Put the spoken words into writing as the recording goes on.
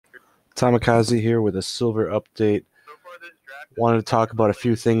Tamikaze here with a silver update. Wanted to talk about a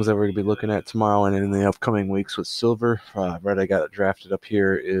few things that we're going to be looking at tomorrow and in the upcoming weeks with silver. Right, I got it drafted up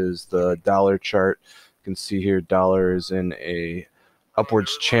here is the dollar chart. You can see here dollar is in a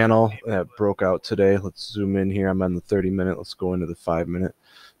upwards channel that broke out today. Let's zoom in here. I'm on the 30-minute. Let's go into the 5-minute.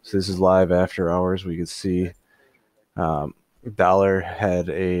 So this is live after hours. We can see um, dollar had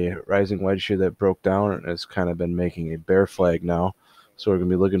a rising wedge here that broke down and has kind of been making a bear flag now. So what we're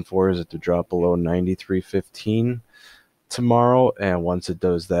going to be looking for is it to drop below 93.15 tomorrow, and once it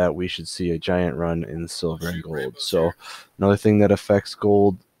does that, we should see a giant run in silver and gold. So another thing that affects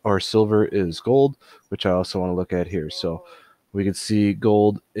gold or silver is gold, which I also want to look at here. So we can see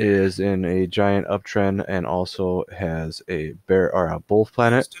gold is in a giant uptrend and also has a bear or a bull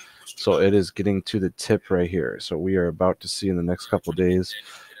planet. So it is getting to the tip right here. So we are about to see in the next couple days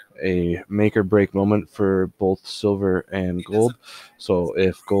a make or break moment for both silver and gold. So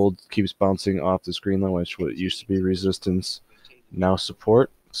if gold keeps bouncing off this green line, which what used to be resistance, now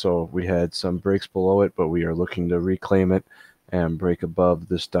support. So we had some breaks below it, but we are looking to reclaim it and break above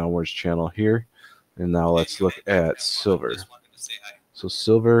this downwards channel here. And now let's look at silver. So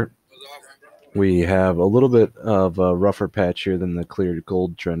silver, we have a little bit of a rougher patch here than the clear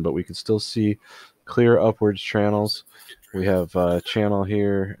gold trend, but we can still see clear upwards channels. We have a channel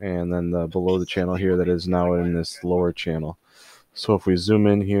here and then below the channel here that is now in this lower channel. So if we zoom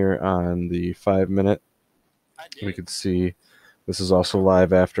in here on the 5-minute, we could see this is also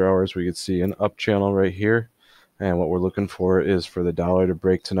live after hours. We could see an up channel right here. And what we're looking for is for the dollar to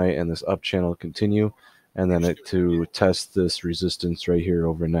break tonight and this up channel continue, and then it to test this resistance right here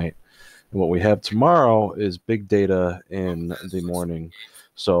overnight. And what we have tomorrow is big data in the morning.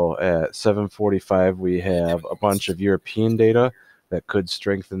 So at 7:45, we have a bunch of European data that could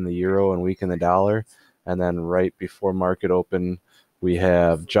strengthen the euro and weaken the dollar. And then right before market open, we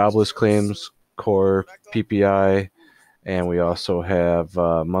have jobless claims, core PPI, and we also have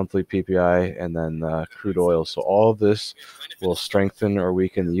monthly PPI and then crude oil. So all of this will strengthen or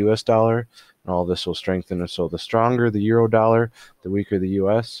weaken the U.S. dollar, and all this will strengthen. So the stronger the euro dollar, the weaker the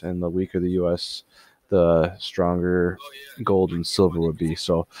U.S., and the weaker the U.S., the stronger gold and silver would be.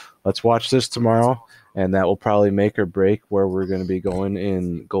 So let's watch this tomorrow, and that will probably make or break where we're going to be going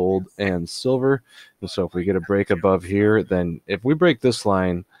in gold and silver. And so if we get a break above here, then if we break this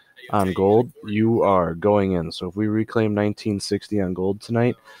line on gold, you are going in. So if we reclaim 1960 on gold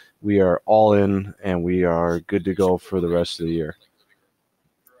tonight, we are all in and we are good to go for the rest of the year.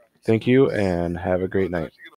 Thank you and have a great night.